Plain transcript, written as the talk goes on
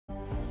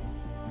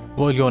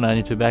What's going on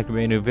YouTube? Back to a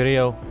brand new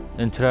video,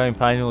 and today I'm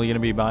finally going to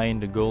be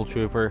buying the GHOUL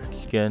Trooper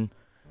skin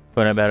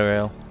for Fortnite Battle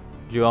Royale.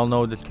 You all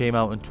know this came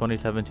out in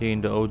 2017,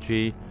 the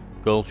OG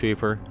GHOUL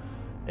Trooper,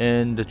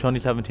 and the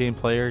 2017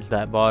 players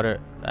that bought it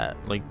at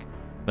like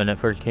when it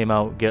first came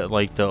out get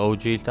like the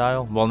OG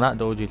style. Well, not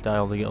the OG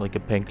style, they get like a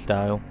pink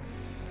style,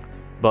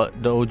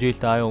 but the OG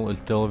style is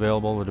still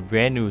available with a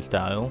brand new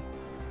style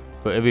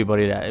for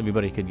everybody that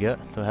everybody could get.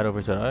 So head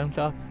over to the item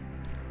shop,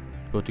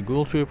 go to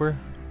GHOUL Trooper.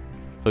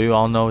 So you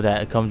all know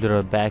that it comes with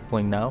a back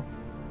bling now.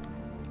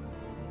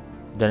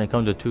 Then it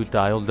comes with two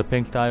styles. The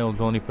pink style is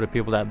only for the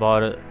people that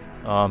bought it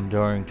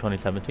during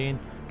 2017.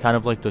 Kind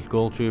of like this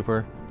GHOUL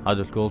Trooper. How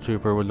this GHOUL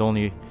Trooper was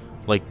only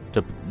like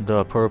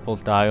the purple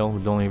style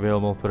was only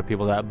available for the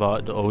people that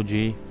bought the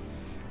OG.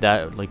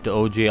 That like the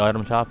OG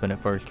item shop when it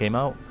first came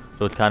out.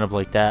 So it's kind of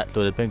like that.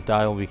 So the pink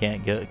style we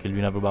can't get because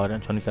we never bought it in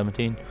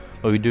 2017.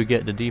 But we do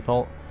get the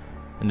default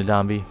and the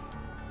zombie.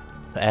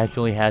 I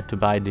actually had to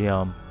buy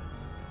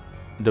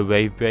the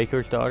Wave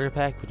Breaker starter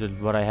pack, which is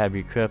what I have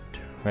equipped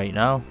right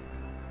now.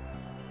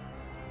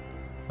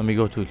 Let me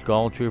go to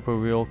Skull Trooper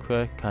real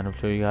quick, kind of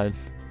show you guys.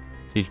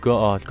 See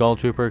Skull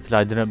Trooper, because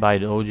I didn't buy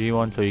the OG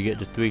one, so you get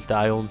the 3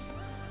 styles,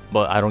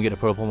 but I don't get the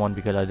purple one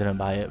because I didn't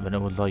buy it when it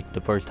was like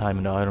the first time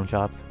in the item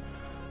shop.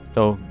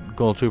 So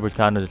GHOUL Trooper is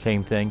kind of the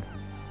same thing.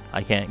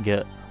 I can't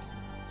get.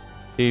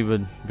 See,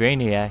 with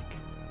Brainiac,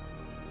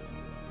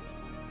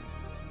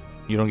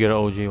 you don't get an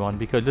OG one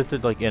because this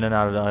is like in and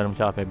out of the item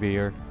shop every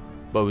year.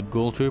 But with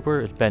GHOUL Trooper,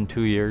 it's been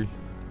 2 years.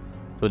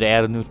 So they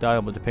added a new style,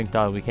 but the pink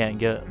style we can't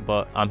get.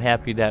 But I'm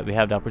happy that we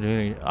have the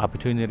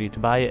opportunity to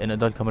buy it, and it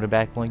does come with a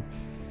back bling.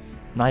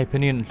 In my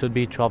opinion, it should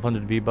be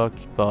 1,200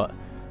 V-Bucks, but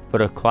for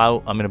the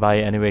clout, I'm going to buy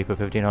it anyway for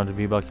 1,500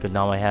 V-Bucks because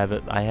now I have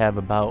it. I have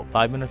about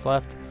 5 minutes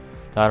left,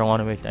 so I don't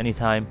want to waste any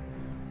time.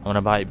 I want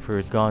to buy it before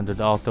it's gone. There's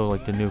also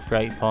like the new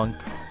Fright Punk,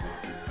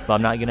 but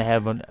I'm not going to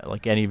have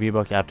like any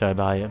V-Bucks after I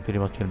buy it. I'm pretty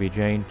much going to be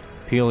drained.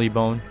 Peely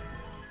Bone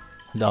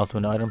is also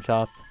in the item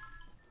shop.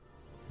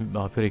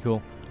 Pretty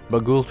cool.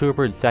 But GHOUL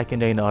Trooper is second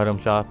day in the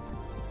item shop,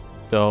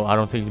 so I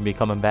don't think he'll be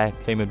coming back.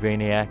 Same with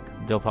Brainiac,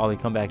 they'll probably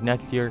come back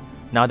next year.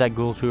 Now that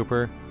GHOUL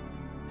Trooper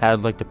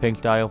has like the pink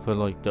style for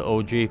like the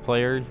OG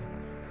players,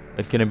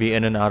 it's gonna be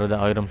in and out of the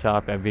item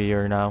shop every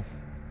year now.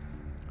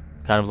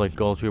 Kind of like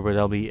GHOUL Trooper,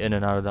 they'll be in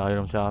and out of the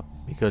item shop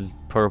because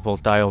purple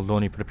style is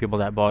only for the people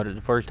that bought it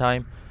the first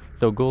time.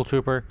 So GHOUL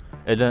Trooper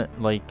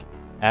isn't like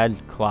as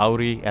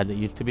cloudy as it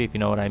used to be, if you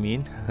know what I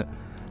mean.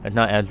 It's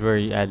not as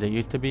rare as it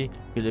used to be,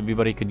 because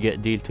everybody could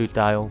get these 2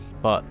 styles,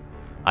 but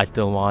I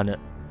still want it.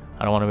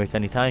 I don't want to waste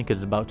any time, because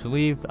it's about to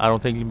leave. I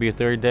don't think it's going to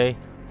be a 3rd day,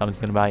 so I'm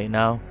just going to buy it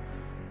now.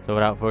 So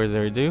without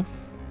further ado,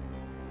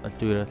 let's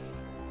do this.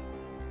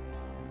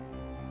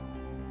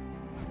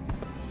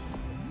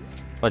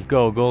 Let's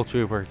go, GHOUL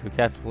Trooper,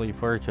 successfully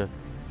purchased.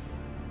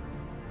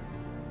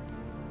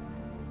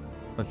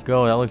 Let's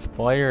go, that looks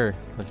fire.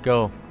 Let's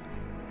go.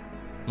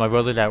 My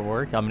brother's at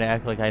work. I'm gonna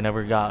act like I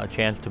never got a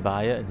chance to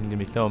buy it. He's gonna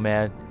be so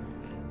mad.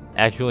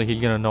 Actually, he's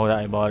gonna know that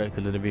I bought it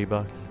because of the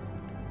V-Bucks.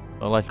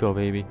 Well, let's go,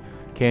 baby.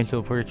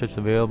 Cancel purchase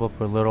available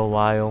for a little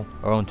while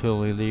or until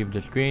we leave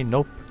the screen.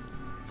 Nope.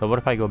 So what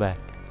if I go back?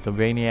 So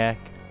Brainiac.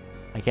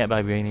 I can't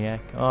buy Brainiac.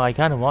 Oh, I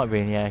kind of want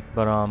Brainiac,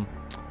 but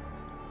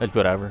it's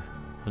whatever.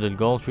 So there's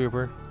GHOUL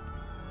Trooper.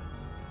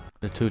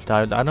 The 2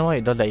 styles. I don't know why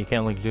it does that. You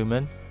can't like zoom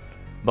in.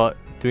 But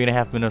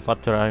 3.5 minutes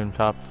left to the item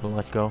shop. So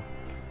let's go.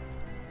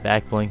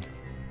 Back bling.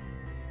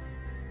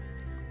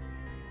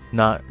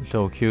 Not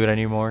so cute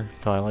anymore,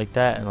 so I like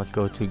that. And let's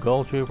go to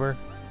GHOUL Trooper.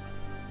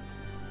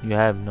 You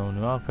have no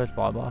new outfits,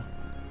 blah blah.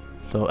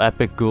 So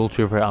epic GHOUL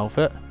Trooper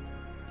outfit.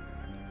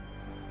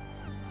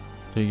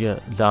 So you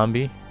get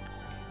zombie,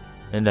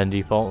 and then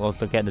default. Let's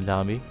look at the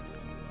zombie.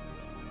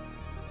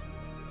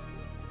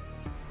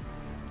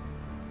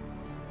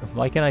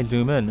 Why can't I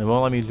zoom in? It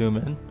won't let me zoom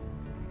in,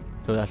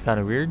 so that's kind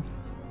of weird.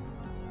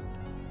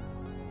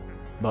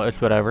 But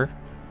it's whatever.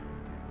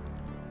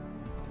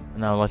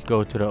 Now let's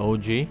go to the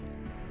OG.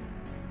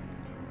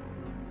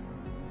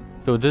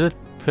 So this is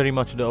pretty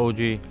much the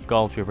OG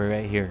Skull Trooper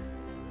right here.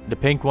 The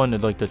pink one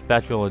is like the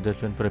special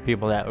edition for the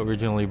people that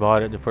originally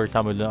bought it the first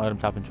time it was in the item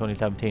shop in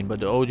 2017. But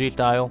the OG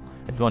style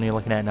is the one you're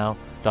looking at now.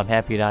 So I'm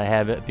happy that I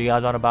have it. If you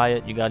guys want to buy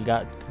it, you guys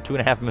got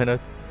 2.5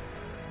 minutes.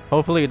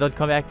 Hopefully it does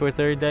come back for a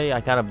 3rd day. I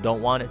kind of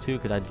don't want it to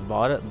because I just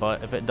bought it.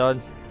 But if it does,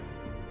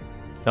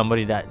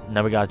 somebody that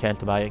never got a chance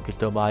to buy it could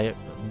still buy it.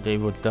 They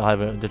would still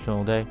have an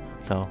additional day.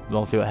 So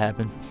we'll see what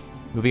happens.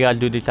 If you guys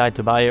do decide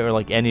to buy it or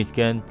like any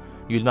skin,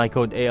 use my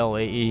code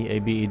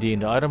ALAEABED in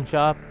the item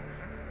shop.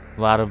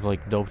 A lot of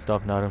like dope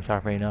stuff in the item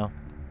shop right now.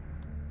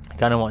 I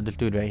kind of want this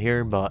dude right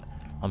here, but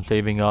I'm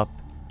saving up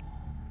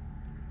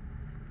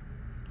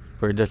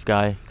for this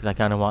guy because I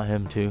kind of want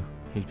him too.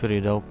 He's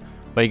pretty dope.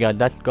 But you guys,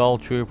 that's GHOUL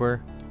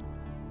Trooper.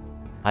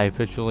 I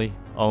officially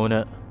own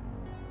it.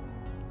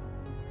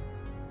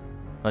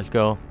 Let's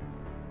go.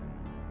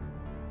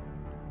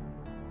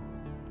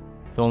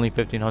 It's only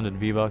 1,500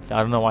 V-Bucks. I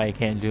don't know why I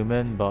can't zoom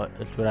in, but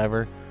it's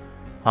whatever.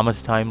 How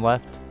much time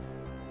left?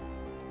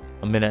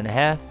 1.5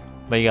 minutes.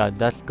 But yeah,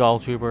 that's GHOUL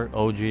Trooper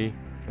OG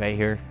right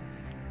here.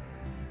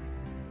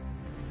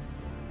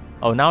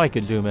 Oh, now I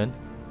could zoom in.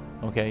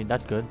 Okay,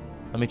 that's good.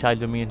 Let me try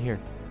zooming in here.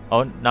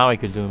 Oh, now I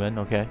could zoom in.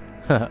 Okay.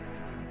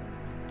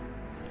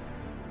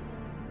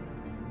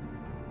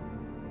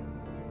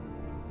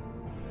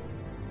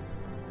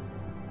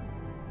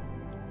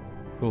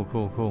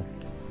 Cool.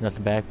 That's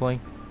the back bling.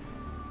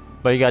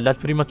 But yeah, that's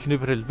pretty much gonna do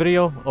for this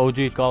video.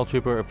 OG GHOUL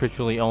Trooper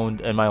officially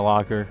owned in my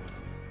locker.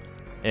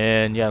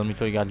 And yeah, let me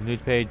show you guys the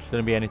news page.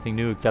 Shouldn't be anything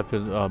new except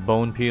the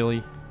bone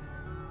peely.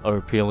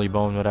 Or peely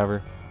bone,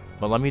 whatever.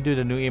 But let me do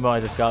the new emote I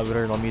just got with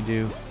her. Let me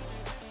do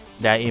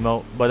that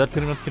emote. But that's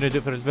pretty much gonna do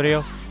it for this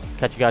video.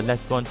 Catch you guys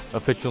next one.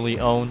 Officially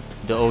owned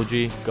the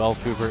OG GHOUL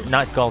Trooper.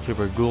 Not GHOUL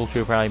Trooper, GHOUL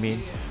Trooper I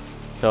mean.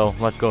 So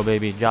let's go,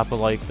 baby. Drop a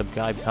like,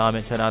 subscribe,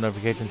 comment, turn on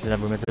notifications to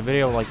never miss a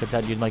video. Like I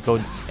said, use my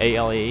code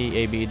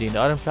ALAEABED in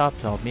the item shop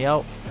to help me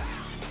out.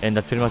 And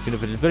that's pretty much it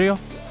for this video.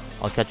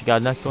 I'll catch you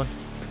guys next one,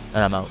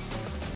 and I'm out.